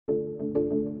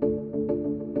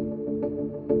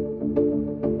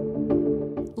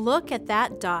Look at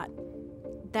that dot.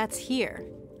 That's here.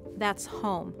 That's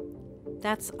home.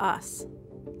 That's us.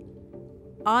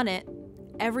 On it,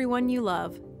 everyone you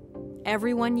love,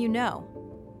 everyone you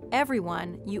know,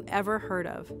 everyone you ever heard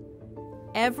of.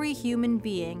 Every human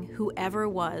being who ever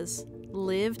was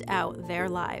lived out their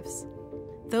lives.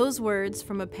 Those words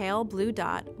from a pale blue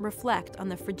dot reflect on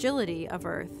the fragility of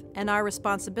Earth and our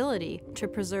responsibility to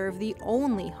preserve the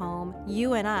only home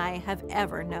you and I have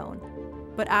ever known.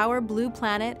 But our blue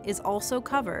planet is also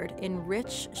covered in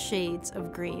rich shades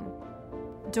of green.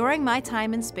 During my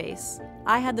time in space,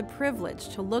 I had the privilege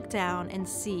to look down and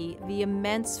see the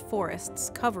immense forests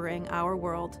covering our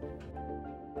world.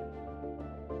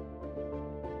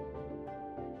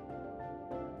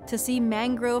 To see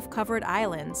mangrove-covered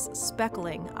islands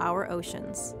speckling our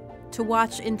oceans. To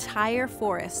watch entire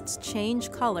forests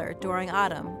change color during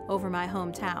autumn over my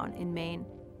hometown in Maine.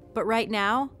 But right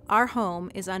now, our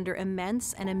home is under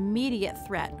immense and immediate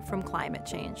threat from climate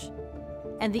change.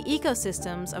 And the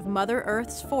ecosystems of Mother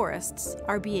Earth's forests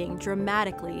are being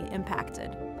dramatically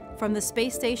impacted. From the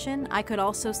space station, I could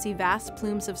also see vast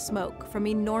plumes of smoke from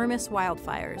enormous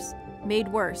wildfires, made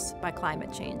worse by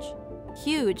climate change.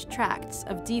 Huge tracts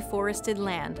of deforested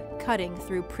land cutting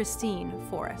through pristine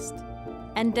forest.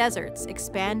 And deserts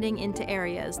expanding into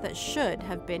areas that should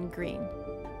have been green.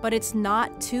 But it's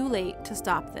not too late to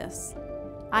stop this.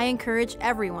 I encourage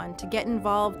everyone to get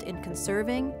involved in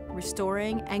conserving,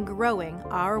 restoring, and growing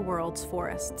our world's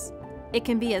forests. It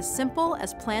can be as simple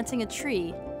as planting a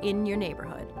tree in your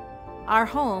neighborhood. Our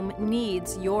home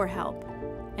needs your help,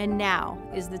 and now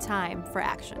is the time for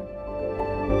action.